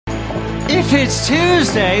If it's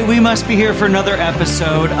Tuesday, we must be here for another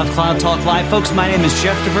episode of Cloud Talk Live. Folks, my name is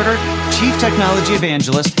Jeff DeVerter, Chief Technology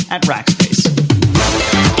Evangelist at Rackspace.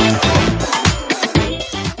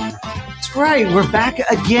 That's right, we're back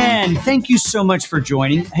again. Thank you so much for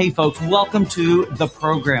joining. Hey, folks, welcome to the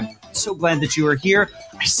program. So glad that you are here.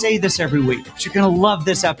 I say this every week, but you're going to love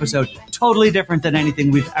this episode. Totally different than anything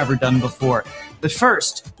we've ever done before. But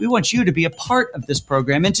first, we want you to be a part of this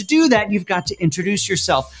program. And to do that, you've got to introduce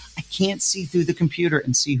yourself. I can't see through the computer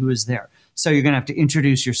and see who is there. So you're going to have to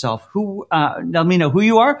introduce yourself. Let me know who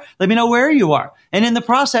you are. Let me know where you are. And in the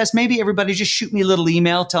process, maybe everybody just shoot me a little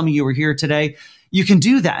email. Tell me you were here today. You can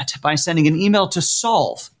do that by sending an email to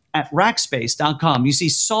solve@rackspace.com. You see,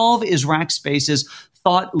 Solve is Rackspace's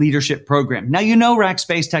thought leadership program. Now, you know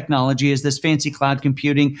Rackspace Technology is this fancy cloud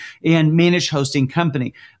computing and managed hosting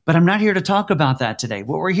company, but I'm not here to talk about that today.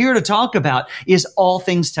 What we're here to talk about is all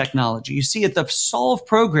things technology. You see, at the Solve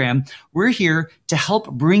program, we're here to help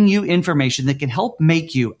bring you information that can help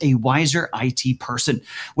make you a wiser IT person.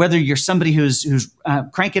 Whether you're somebody who's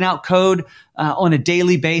cranking out code on a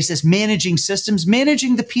daily basis, managing systems,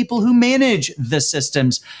 managing the people who manage the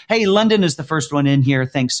systems. Hey, London is the first one in here.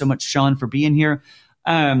 Thanks so much, Sean, for being here.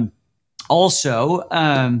 Also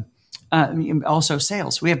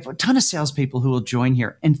sales. We have a ton of salespeople who will join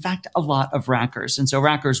here. In fact, a lot of Rackers. And so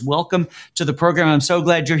Rackers, welcome to the program. I'm so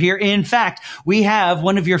glad you're here. In fact, we have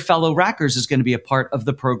one of your fellow Rackers is going to be a part of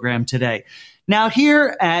the program today. Now,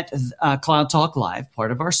 here at Cloud Talk Live,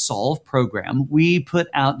 part of our Solve program, we put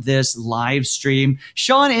out this live stream.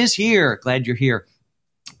 Sean is here. Glad you're here.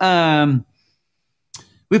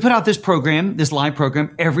 We put out this program, this live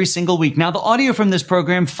program, every single week. Now, the audio from this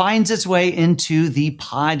program finds its way into the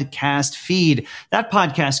podcast feed. That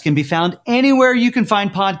podcast can be found anywhere you can find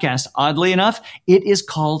podcasts. Oddly enough, it is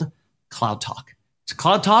called Cloud Talk. So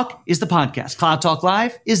Cloud Talk is the podcast. Cloud Talk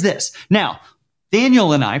Live is this. Now,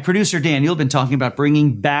 Daniel and I, producer Daniel, have been talking about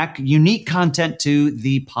bringing back unique content to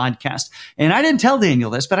the podcast. And I didn't tell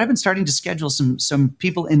Daniel this, but I've been starting to schedule some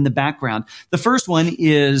people in the background. The first one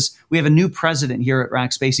is we have a new president here at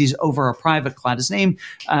Rackspace. He's over our private cloud. His name,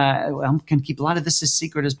 can keep a lot of this as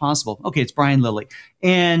secret as possible. Okay, it's Brian Lilly.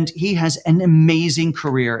 And he has an amazing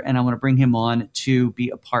career, and I want to bring him on to be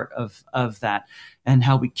a part of that and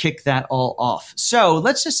how we kick that all off. So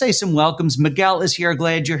let's just say some welcomes. Miguel is here.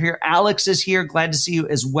 Glad you're here. Alex is here. Glad to see you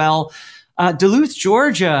as well. Duluth,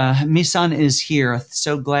 Georgia. Misan is here.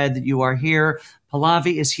 So glad that you are here.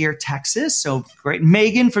 Pallavi is here. Texas. So great.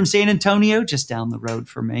 Megan from San Antonio, just down the road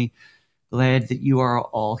from me. Glad that you are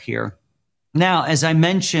all here. Now, as I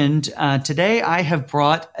mentioned, today I have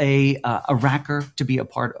brought a Racker to be a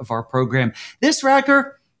part of our program. This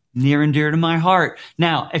Racker, near and dear to my heart.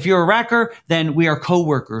 Now, if you're a Racker, then we are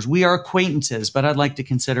coworkers. We are acquaintances, but I'd like to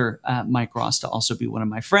consider Mike Ross to also be one of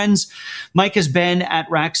my friends. Mike has been at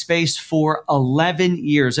Rackspace for 11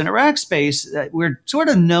 years. And at Rackspace, we're sort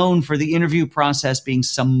of known for the interview process being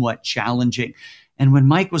somewhat challenging. And when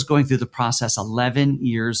Mike was going through the process 11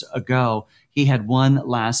 years ago, he had one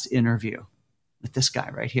last interview with this guy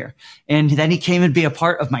right here. And then he came and be a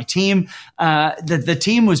part of my team. The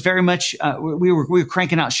team was very much, we were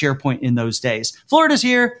cranking out SharePoint in those days. Florida's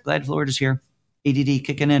here. Glad Florida's here. ADD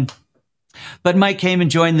kicking in. But Mike came and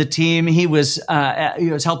joined the team. He was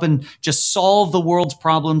helping just solve the world's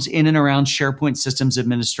problems in and around SharePoint systems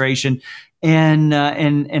administration and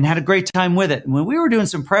had a great time with it. And when we were doing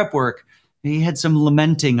some prep work, he had some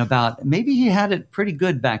lamenting about maybe he had it pretty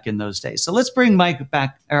good back in those days. So let's bring Mike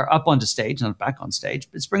back or up onto stage, not back on stage.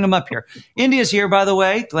 Let's bring him up here. India's here, by the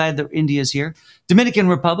way. Glad that India's here. Dominican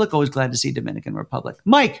Republic, always glad to see Dominican Republic.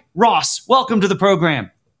 Mike Ross, welcome to the program.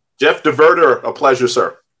 Jeff DeVerter, a pleasure,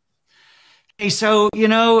 sir. Hey, so,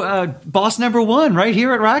 boss number one right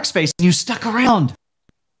here at Rackspace. You stuck around.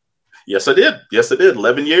 Yes, I did.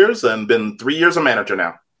 11 years and been 3 years a manager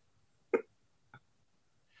now.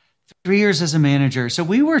 3 years as a manager. So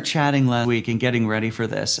we were chatting last week and getting ready for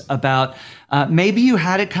this about maybe you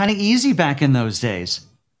had it kind of easy back in those days.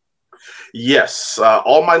 Yes.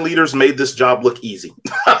 All my leaders made this job look easy,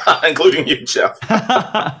 including you, Jeff.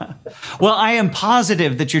 Well, I am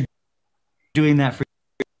positive that you're doing that for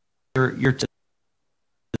your in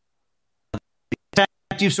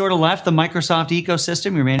fact, you've sort of left the Microsoft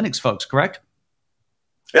ecosystem. You're Linux folks, correct?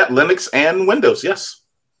 Yeah, Linux and Windows. Yes.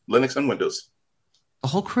 Linux and Windows. The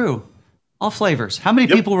whole crew, all flavors. How many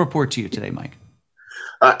people report to you today, Mike?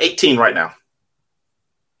 18 right now.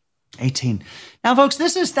 18. Now, folks,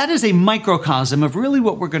 that is a microcosm of really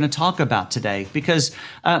what we're going to talk about today, because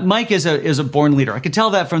Mike is a born leader. I could tell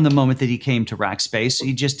that from the moment that he came to Rackspace.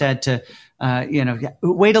 He just had to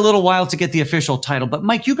wait a little while to get the official title. But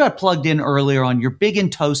Mike, you got plugged in earlier on. You're big in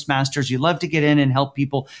Toastmasters. You love to get in and help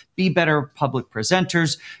people be better public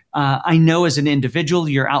presenters. I know as an individual,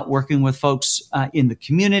 you're out working with folks in the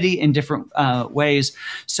community in different ways.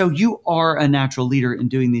 So you are a natural leader in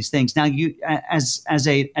doing these things. Now, you as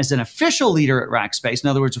an official leader at Rackspace, in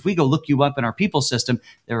other words, if we go look you up in our people system,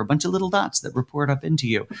 there are a bunch of little dots that report up into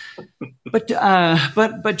you. But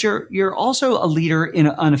you're also a leader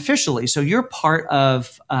unofficially. So you're part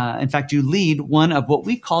of, in fact, you lead one of what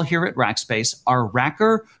we call here at Rackspace our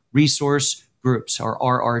Racker Resource Groups, or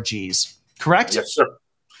RRGs. Correct? Yes, sir.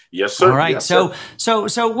 Yes, sir. All right. Yes,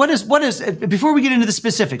 so what is before we get into the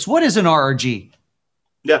specifics, what is an RRG?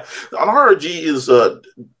 Yeah, an RRG is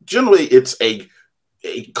generally it's a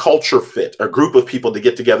culture fit, a group of people to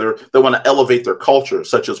get together that want to elevate their culture,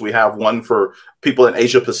 such as we have one for people in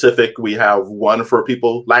Asia Pacific, we have one for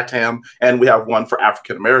people LATAM, and we have one for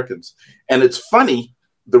African Americans. And it's funny,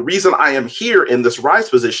 the reason I am here in this RISE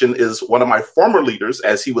position is one of my former leaders,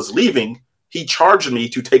 as he was leaving, he charged me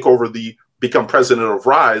to take over become president of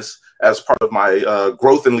RISE as part of my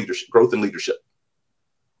growth and leadership.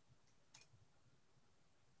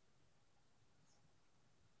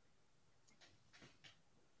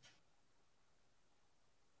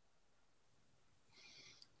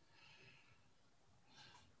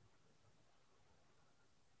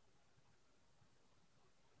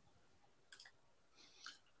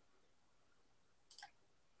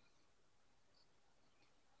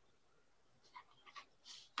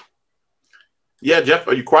 Yeah, Jeff,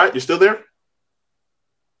 are you quiet? You still there?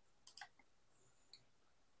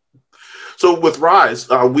 So with RISE,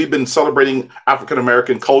 we've been celebrating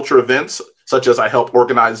African-American culture events, such as I helped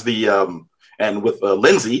organize and with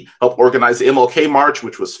Lindsay, helped organize the MLK March,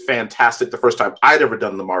 which was fantastic, the first time I'd ever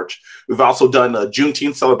done the march. We've also done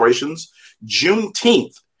Juneteenth celebrations.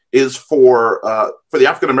 Juneteenth is for the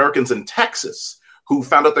African-Americans in Texas who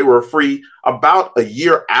found out they were free about a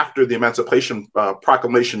year after the Emancipation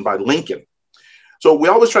Proclamation by Lincoln. So we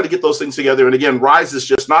always try to get those things together. And again, RISE is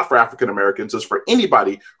just not for African Americans. It's for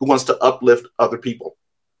anybody who wants to uplift other people.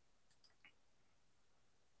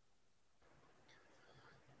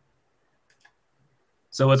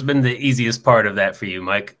 So what's been the easiest part of that for you,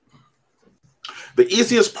 Mike? The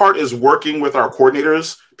easiest part is working with our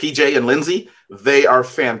coordinators, PJ and Lindsay. They are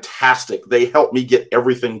fantastic. They help me get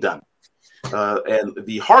everything done. And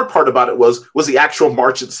the hard part about it was the actual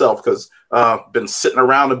march itself, because been sitting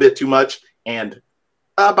around a bit too much, and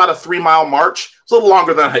about a 3-mile march. It's a little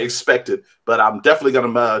longer than I expected, but I'm definitely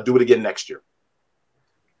going to do it again next year.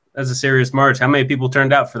 That's a serious march. How many people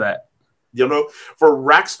turned out for that? For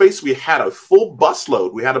Rackspace, we had a full bus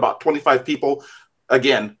load. We had about 25 people.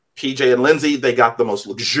 Again, PJ and Lindsay, they got the most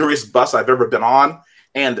luxurious bus I've ever been on.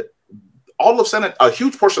 And a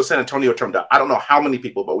huge portion of San Antonio turned out. I don't know how many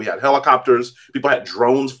people, but we had helicopters. People had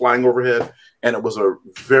drones flying overhead. And it was a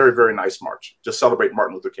very, very nice march to celebrate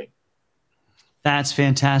Martin Luther King. That's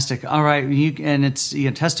fantastic. All right. And it's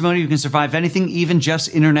testimony. You can survive anything, even Jeff's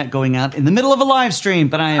internet going out in the middle of a live stream,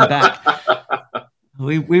 but I am back.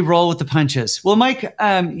 We roll with the punches. Well, Mike,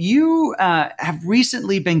 you have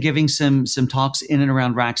recently been giving some talks in and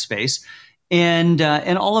around Rackspace, and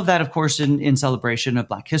all of that, of course, in celebration of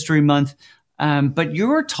Black History Month. But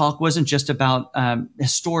your talk wasn't just about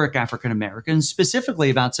historic African Americans, specifically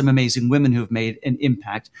about some amazing women who have made an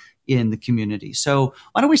impact in the community. So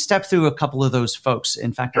why don't we step through a couple of those folks?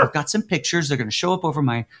 In fact, I've got some pictures. They're going to show up over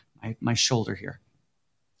my shoulder here.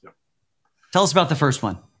 Yeah. Tell us about the first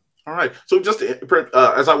one. All right. So just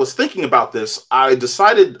as I was thinking about this, I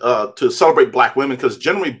decided to celebrate Black women because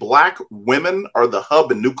generally Black women are the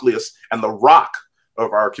hub and nucleus and the rock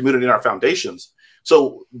of our community and our foundations.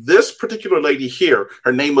 So this particular lady here,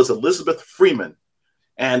 her name was Elizabeth Freeman,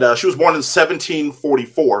 and she was born in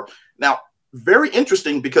 1744. Now, very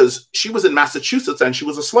interesting because she was in Massachusetts and she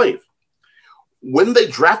was a slave. When they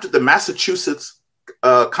drafted the Massachusetts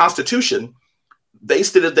Constitution, they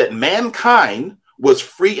stated that mankind was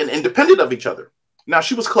free and independent of each other. Now,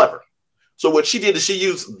 she was clever. So what she did is she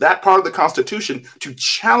used that part of the Constitution to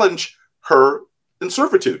challenge her in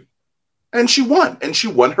servitude. And she won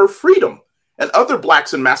her freedom. And other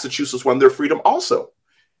Blacks in Massachusetts won their freedom also.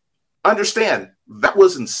 Understand, that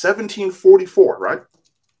was in 1744, right?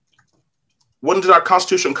 When did our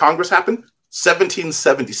Constitution Congress happen?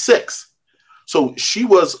 1776. So she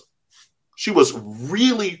was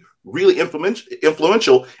really, really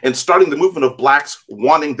influential in starting the movement of Blacks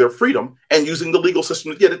wanting their freedom and using the legal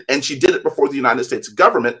system to get it. And she did it before the United States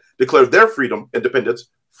government declared their independence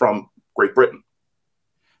from Great Britain.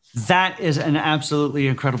 That is an absolutely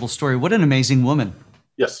incredible story. What an amazing woman.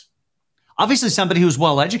 Yes. obviously somebody who's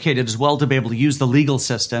well educated as well to be able to use the legal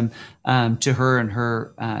system to her and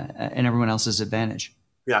everyone else's advantage.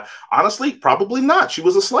 Yeah, honestly, probably not. She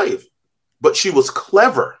was a slave, but she was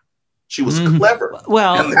clever. She was clever.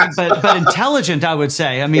 Well, but intelligent, I would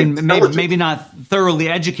say. I mean, maybe not thoroughly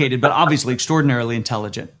educated, but obviously extraordinarily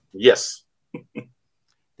intelligent. Yes.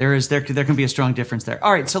 There can be a strong difference there.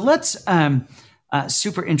 All right, so let's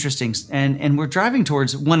super interesting, and we're driving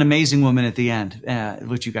towards one amazing woman at the end,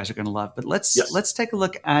 which you guys are going to love. But let's take a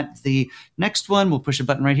look at the next one. We'll push a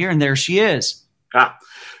button right here, and there she is.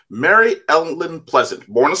 Mary Ellen Pleasant,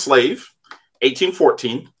 born a slave,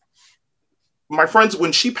 1814. My friends,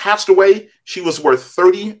 when she passed away, she was worth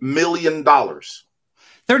 $30 million. $30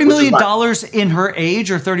 million in her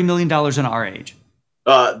age, or $30 million in our age?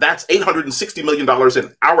 That's $860 million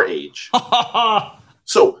in our age.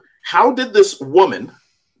 So how did this woman,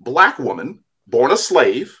 black woman, born a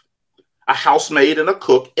slave, a housemaid and a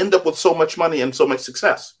cook, end up with so much money and so much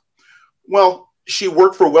success? Well, she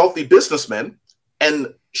worked for wealthy businessmen,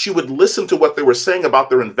 and she would listen to what they were saying about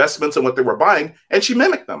their investments and what they were buying, and she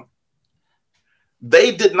mimicked them.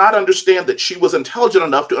 They did not understand that she was intelligent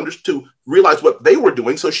enough to realize what they were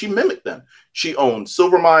doing, so she mimicked them. She owned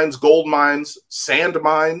silver mines, gold mines, sand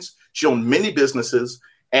mines. She owned many businesses,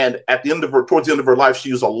 and towards the end of her life, she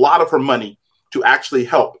used a lot of her money to actually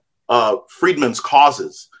help freedmen's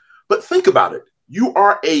causes. But think about it. You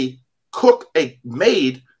are a cook, a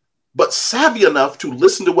maid, but savvy enough to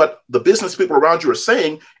listen to what the business people around you are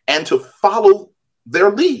saying and to follow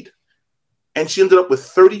their lead. And she ended up with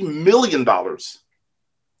 $30 million.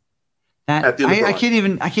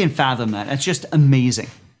 I can't fathom that. It's just amazing.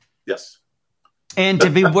 Yes. And to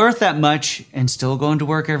be worth that much and still going to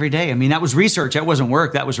work every day. I mean, that was research. That wasn't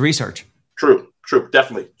work. That was research. True.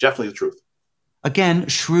 Definitely the truth. Again,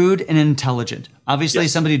 shrewd and intelligent. Obviously,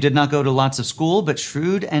 somebody who did not go to lots of school, but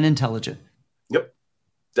shrewd and intelligent. Yep.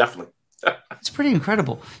 Definitely. It's pretty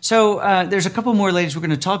incredible. So there's a couple more ladies we're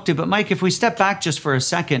going to talk to, but Mike, if we step back just for a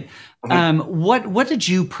second, what did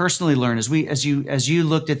you personally learn as you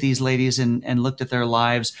looked at these ladies and looked at their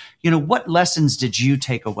lives? What lessons did you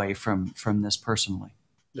take away from this personally?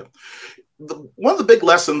 Yeah. One of the big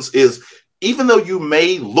lessons is, even though you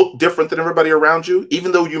may look different than everybody around you,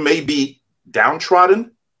 even though you may be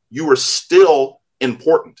downtrodden, you are still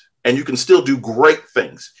important, and you can still do great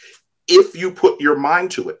things if you put your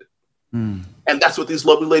mind to it. And that's what these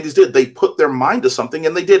lovely ladies did. They put their mind to something,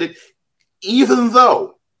 and they did it even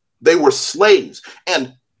though they were slaves.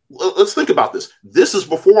 And let's think about this. This is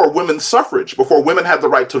before women's suffrage, before women had the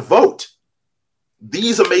right to vote.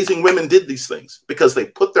 These amazing women did these things because they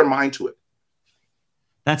put their mind to it.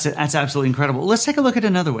 That's absolutely incredible. Let's take a look at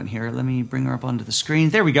another one here. Let me bring her up onto the screen.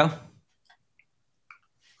 There we go.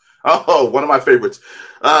 Oh, one of my favorites.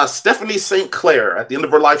 Stephanie St. Clair. At the end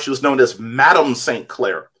of her life, she was known as Madame St.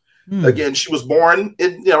 Clair. Again, she was born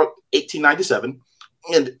in 1897,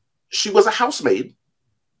 and she was a housemaid,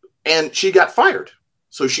 and she got fired.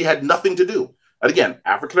 So she had nothing to do. And again,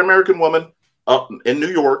 African-American woman up in New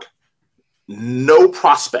York, no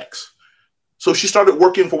prospects. So she started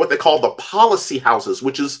working for what they call the policy houses,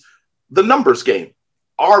 which is the numbers game,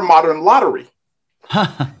 our modern lottery.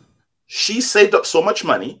 She saved up so much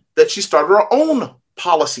money that she started her own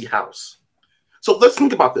policy house. So let's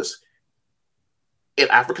think about this. An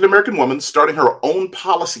African-American woman starting her own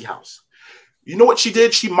policy house. You know what she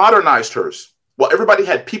did? She modernized hers. While everybody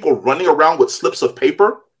had people running around with slips of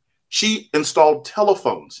paper, she installed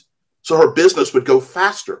telephones so her business would go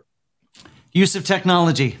faster. Use of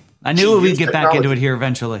technology. I knew we'd get back into it here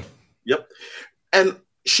eventually. Yep. And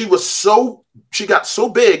she got so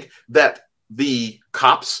big that the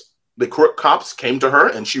corrupt cops came to her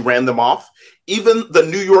and she ran them off. Even the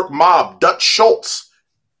New York mob, Dutch Schultz,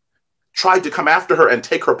 tried to come after her and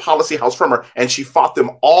take her policy house from her, and she fought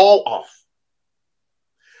them all off.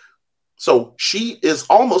 So she is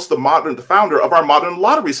almost the founder of our modern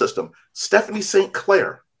lottery system, Stephanie St.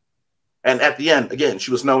 Clair. And at the end, again,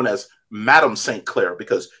 she was known as Madame St. Clair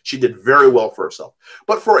because she did very well for herself.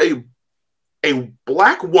 But for a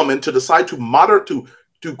black woman to decide to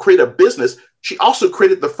create a business, she also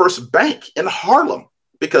created the first bank in Harlem.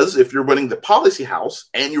 Because if you're running the policy house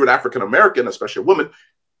and you're an African American, especially a woman,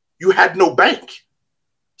 you had no bank.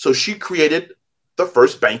 So she created the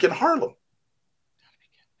first bank in Harlem.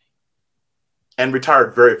 And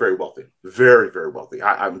retired very, very wealthy. Very, very wealthy.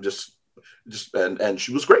 I'm just and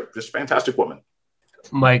she was great. Just fantastic woman.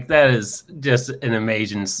 Mike, that is just an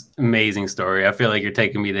amazing story. I feel like you're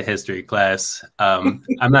taking me to history class. I'm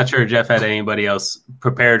not sure Jeff had anybody else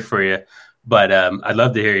prepared for you, but I'd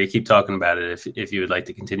love to hear you keep talking about it if you would like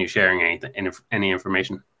to continue sharing any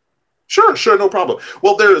information. Sure, no problem.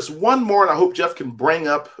 Well, there is one more, and I hope Jeff can bring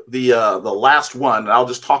up the last one. And I'll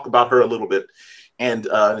just talk about her a little bit, and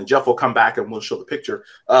Jeff will come back and we'll show the picture.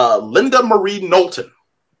 Linda Marie Knowlton,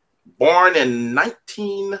 born in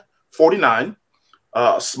 1949,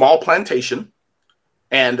 small plantation,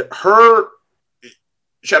 and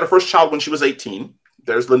she had her first child when she was 18.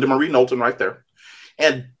 There's Linda Marie Knowlton right there,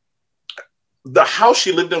 and the house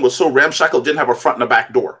she lived in was so ramshackle, it didn't have a front and a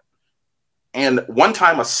back door. And one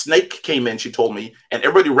time a snake came in, she told me, and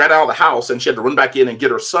everybody ran out of the house, and she had to run back in and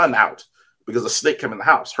get her son out because a snake came in the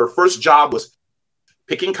house. Her first job was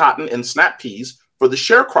picking cotton and snap peas for the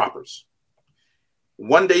sharecroppers.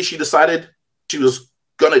 One day she decided she was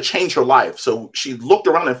going to change her life. So she looked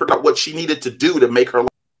around and figured out what she needed to do to make her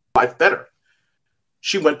life better.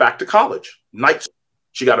 She went back to college.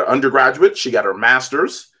 She got her undergraduate, she got her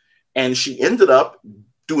master's, and she ended up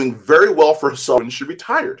doing very well for herself when she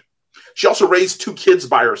retired. She also raised 2 kids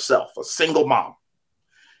by herself, a single mom.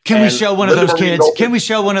 Can we show one of those kids? Can we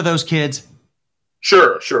show one of those kids?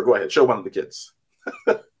 Sure. Go ahead. Show one of the kids.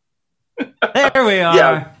 There we are.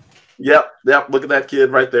 Yeah. Yep. Look at that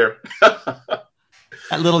kid right there.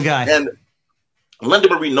 That little guy. And Linda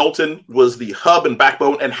Marie Knowlton was the hub and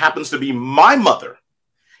backbone and happens to be my mother.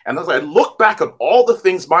 And as I look back at all the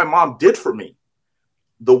things my mom did for me,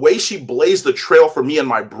 the way she blazed the trail for me and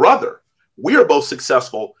my brother, we are both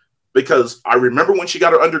successful. Because I remember when she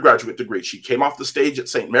got her undergraduate degree, she came off the stage at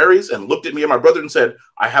St. Mary's and looked at me and my brother and said,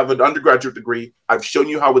 I have an undergraduate degree. I've shown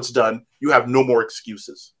you how it's done. You have no more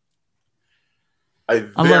excuses. I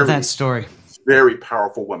love that story. Very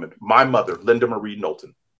powerful woman. My mother, Linda Marie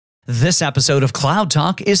Knowlton. This episode of Cloud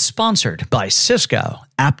Talk is sponsored by Cisco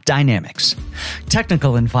App Dynamics.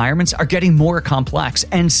 Technical environments are getting more complex,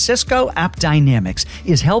 and Cisco App Dynamics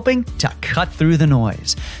is helping to cut through the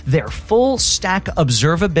noise. Their full stack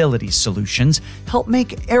observability solutions help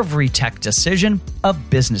make every tech decision a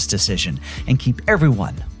business decision and keep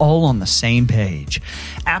everyone all on the same page.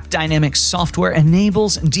 App Dynamics software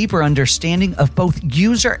enables deeper understanding of both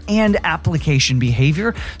user and application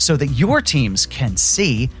behavior so that your teams can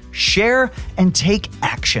see, share, and take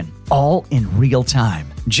action all in real time.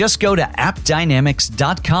 Just go to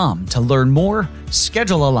appdynamics.com to learn more,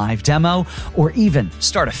 schedule a live demo, or even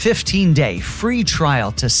start a 15-day free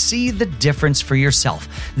trial to see the difference for yourself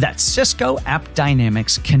that Cisco App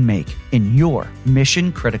Dynamics can make in your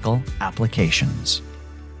mission-critical applications.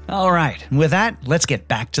 All right, with that, let's get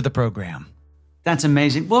back to the program. That's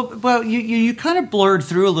amazing. Well, you kind of blurred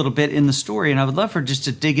through a little bit in the story, and I would love for just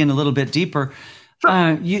to dig in a little bit deeper.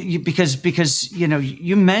 Sure. Because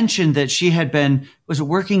you mentioned that she was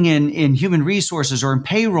working in human resources or in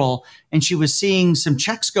payroll, and she was seeing some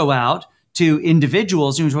checks go out to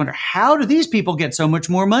individuals, and was wondering, how do these people get so much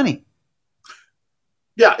more money?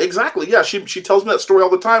 Yeah, exactly. Yeah, she tells me that story all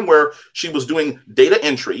the time where she was doing data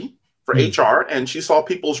entry for HR, and she saw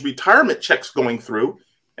people's retirement checks going through,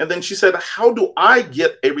 and then she said, how do I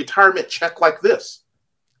get a retirement check like this?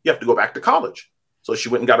 You have to go back to college. So she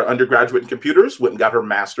went and got her undergraduate in computers, went and got her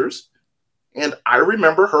master's. And I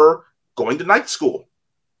remember her going to night school,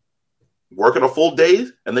 working a full day,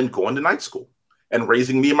 and then going to night school and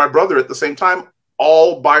raising me and my brother at the same time,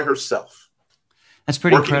 all by herself. That's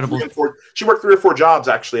pretty incredible. She worked 3 or 4 jobs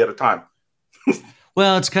actually at a time.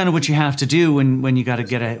 Well, it's kind of what you have to do when you got to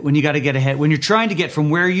get ahead. When you're trying to get from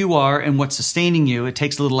where you are and what's sustaining you, it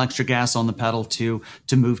takes a little extra gas on the pedal to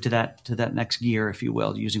move to that next gear, if you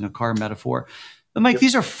will, using a car metaphor. But Mike,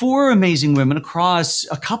 These are 4 amazing women across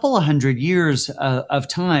a couple of 100 years of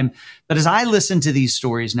time. But as I listen to these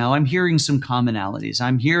stories now, I'm hearing some commonalities.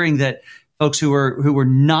 I'm hearing that folks who were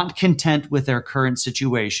not content with their current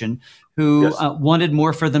situation, who wanted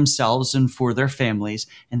more for themselves and for their families,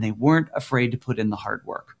 and they weren't afraid to put in the hard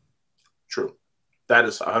work. True. That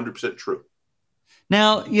is 100% true.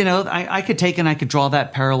 Now, I could draw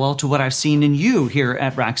that parallel to what I've seen in you here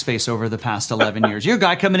at Rackspace over the past 11 years. You're a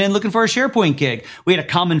guy coming in looking for a SharePoint gig. We had a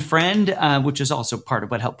common friend, which is also part of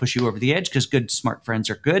what helped push you over the edge, because good, smart friends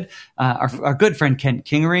are good. Our good friend, Kent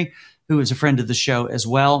Kingery, who is a friend of the show as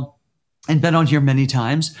well, and been on here many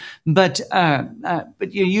times. But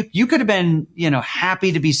you could have been,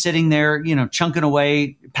 happy to be sitting there, chunking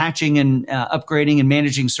away, patching and upgrading and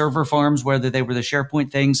managing server farms, whether they were the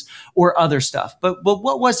SharePoint things or other stuff. But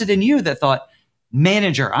what was it in you that thought,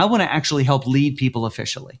 manager, I want to actually help lead people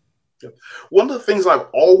officially? One of the things I've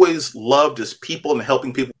always loved is people and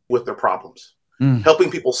helping people with their problems.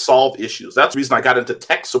 Helping people solve issues. That's the reason I got into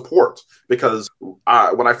tech support, because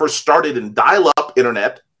when I first started in dial-up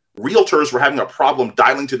internet, realtors were having a problem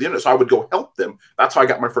dialing to the internet, so I would go help them. That's how I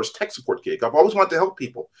got my first tech support gig. I've always wanted to help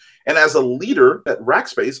people. And as a leader at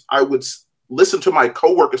Rackspace, I would listen to my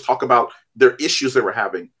coworkers talk about their issues they were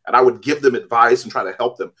having, and I would give them advice and try to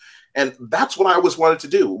help them. And that's what I always wanted to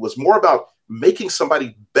do. It was more about making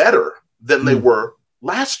somebody better than they were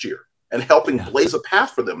last year and helping blaze a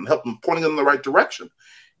path for them and helping pointing them in the right direction.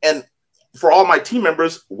 And for all my team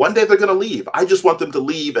members, one day they're going to leave. I just want them to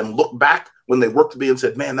leave and look back when they worked with me and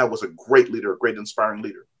said, man, that was a great leader, a great inspiring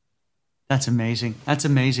leader. That's amazing. That's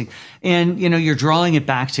amazing. And, you know, you're drawing it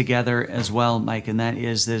back together as well, Mike. And that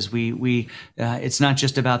is it's not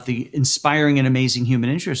just about the inspiring and amazing human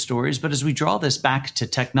interest stories, but as we draw this back to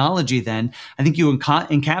technology, then I think you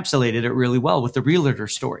encapsulated it really well with the realtor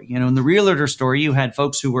story. You know, in the realtor story, you had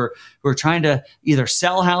folks who were trying to either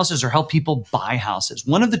sell houses or help people buy houses.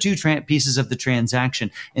 One of the two pieces of the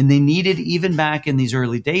transaction, and they needed, even back in these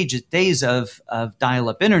early days of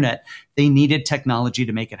dial-up internet, they needed technology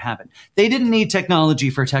to make it happen. They didn't need technology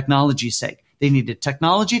for technology's sake. They needed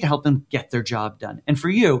technology to help them get their job done. And for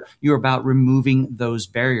you, you're about removing those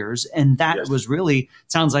barriers. And that was really,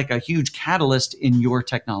 sounds like a huge catalyst in your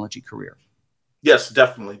technology career. Yes,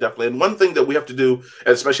 definitely. And one thing that we have to do,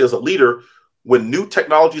 especially as a leader, when new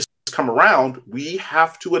technologies come around, we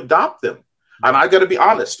have to adopt them. And I got to be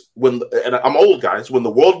honest, and I'm old, guys, when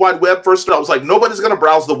the World Wide Web first started, I was like, nobody's going to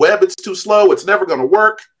browse the web. It's too slow. It's never going to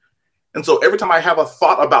work. And so every time I have a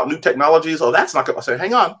thought about new technologies, that's not going to, I say,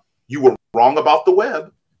 hang on, you were wrong about the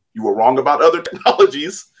web. You were wrong about other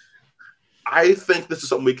technologies. I think this is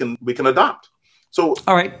something we can adopt. So,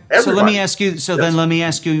 all right. So let me ask you. So then let me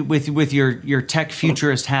ask you, with your tech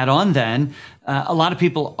futurist hat on, then a lot of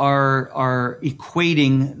people are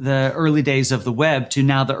equating the early days of the web to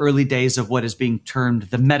now the early days of what is being termed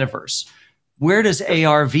the metaverse. Where does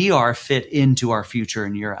AR VR fit into our future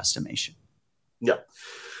in your estimation? Yeah.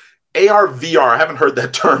 AR VR, I haven't heard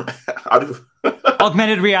that term.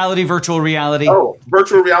 Augmented reality, virtual reality. Oh,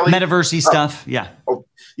 virtual reality. Metaverse-y stuff. Yeah. Oh,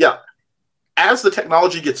 yeah. As the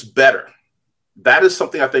technology gets better, that is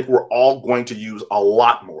something I think we're all going to use a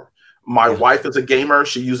lot more. My wife is a gamer.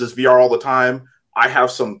 She uses VR all the time. I have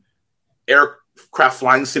some aircraft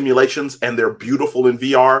flying simulations, and they're beautiful in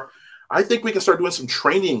VR. I think we can start doing some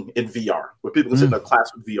training in VR where people can sit in a class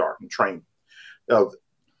with VR and train.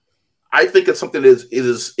 I think it's something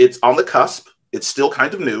it's on the cusp. It's still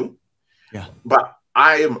kind of new. Yeah. But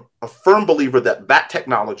I am a firm believer that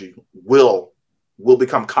technology will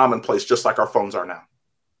become commonplace, just like our phones are now.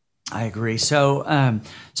 I agree. So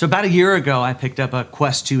about a year ago, I picked up a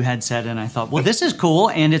Quest 2 headset, and I thought, well, this is cool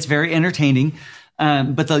and it's very entertaining.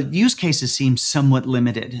 But the use cases seem somewhat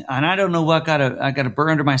limited, and I don't know what I got a burr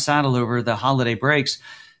under my saddle over the holiday breaks,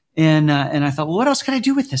 and I thought, well, what else can I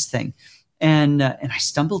do with this thing? And I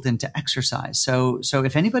stumbled into exercise. So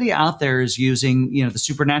if anybody out there is using, the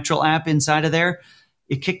Supernatural app inside of there,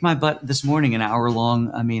 it kicked my butt this morning, an hour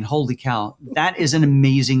long. I mean, holy cow. That is an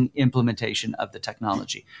amazing implementation of the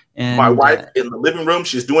technology. And my wife in the living room,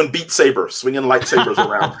 she's doing Beat Saber, swinging lightsabers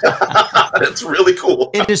around. It's really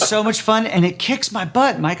cool. It is so much fun, and it kicks my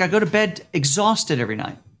butt, Mike. I go to bed exhausted every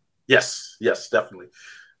night. Yes, definitely.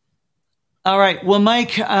 All right. Well,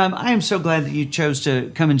 Mike, I am so glad that you chose to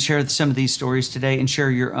come and share some of these stories today and share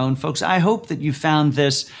your own. Folks, I hope that you found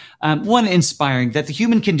this, one, inspiring, that the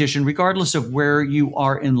human condition, regardless of where you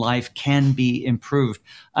are in life, can be improved.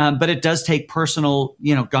 But it does take personal,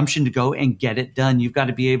 gumption to go and get it done. You've got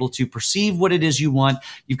to be able to perceive what it is you want.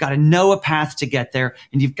 You've got to know a path to get there,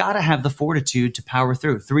 and you've got to have the fortitude to power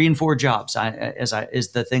through. 3 and 4 jobs is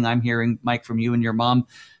the thing I'm hearing, Mike, from you and your mom,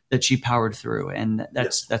 that she powered through. And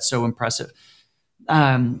that's so impressive.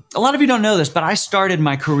 A lot of you don't know this, but I started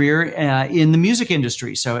my career in the music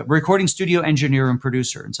industry. So recording studio engineer and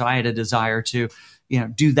producer. And so I had a desire to,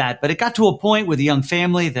 do that. But it got to a point with a young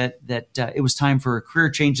family that it was time for a career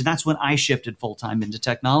change. And that's when I shifted full-time into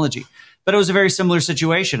technology. But it was a very similar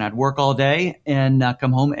situation. I'd work all day and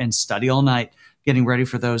come home and study all night, getting ready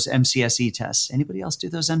for those MCSE tests. Anybody else do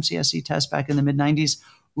those MCSE tests back in the mid-90s?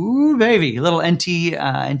 Ooh, baby, a little NT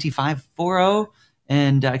 540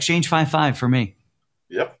 and Exchange 55 for me.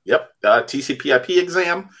 Yep. TCP/IP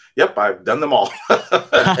exam. Yep, I've done them all.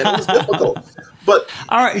 And it was difficult. But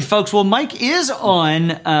all right, folks. Well, Mike is on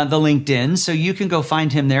the LinkedIn, so you can go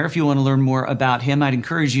find him there if you want to learn more about him. I'd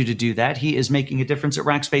encourage you to do that. He is making a difference at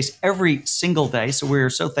Rackspace every single day, so we're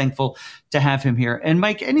so thankful to have him here. And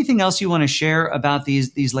Mike, anything else you want to share about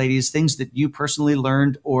these ladies? Things that you personally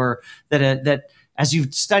learned, or that as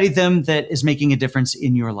you've studied them, that is making a difference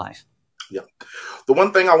in your life? Yeah. The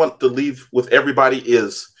one thing I want to leave with everybody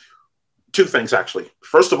is 2 things, actually.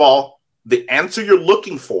 First of all, the answer you're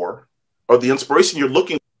looking for, or the inspiration you're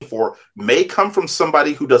looking for, may come from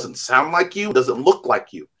somebody who doesn't sound like you, doesn't look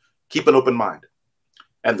like you. Keep an open mind.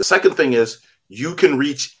 And the second thing is, you can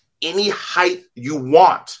reach any height you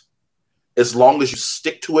want, as long as you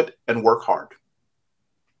stick to it and work hard.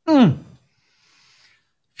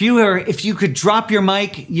 If you could drop your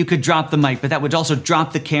mic, you could drop the mic, but that would also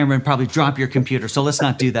drop the camera and probably drop your computer. So let's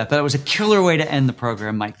not do that. But that was a killer way to end the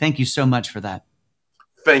program, Mike. Thank you so much for that.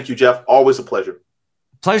 Thank you, Jeff. Always a pleasure.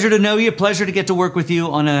 Pleasure to know you. Pleasure to get to work with you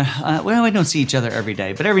on well, we don't see each other every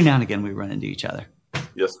day, but every now and again we run into each other.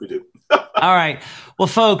 Yes, we do. All right. Well,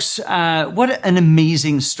 folks, what an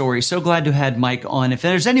amazing story. So glad to have had Mike on. If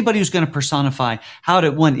there's anybody who's going to personify how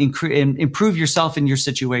to, one, improve yourself in your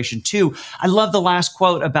situation. Two, I love the last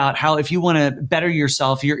quote about how if you want to better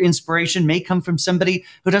yourself, your inspiration may come from somebody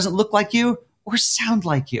who doesn't look like you or sound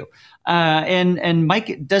like you. And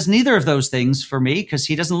Mike does neither of those things for me because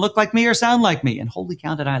he doesn't look like me or sound like me. And holy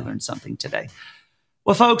cow, did I learn something today.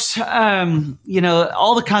 Well, folks,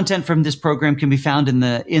 all the content from this program can be found in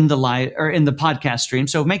the live or in the podcast stream.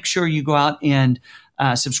 So make sure you go out and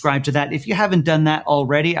subscribe to that. If you haven't done that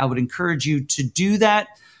already, I would encourage you to do that.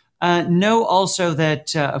 Know also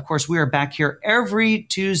that, of course, we are back here every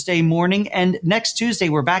Tuesday morning. And next Tuesday,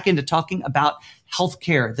 we're back into talking about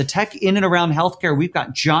healthcare, the tech in and around healthcare. We've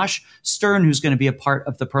got Josh Stern, who's going to be a part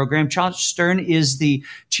of the program. Josh Stern is the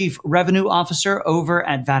Chief Revenue Officer over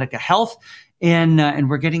at Vatica Health. And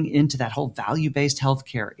we're getting into that whole value-based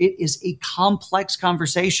healthcare. It is a complex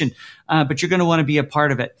conversation, but you're going to want to be a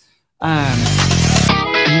part of it.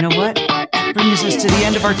 You know what? That brings us to the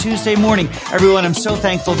end of our Tuesday morning. Everyone, I'm so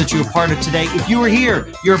thankful that you were part of today. If you were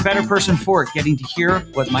here, you're a better person for it, getting to hear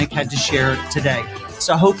what Mike had to share today.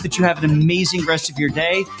 So I hope that you have an amazing rest of your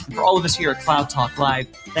day. And for all of us here at Cloud Talk Live,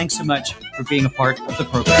 thanks so much for being a part of the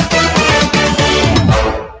program.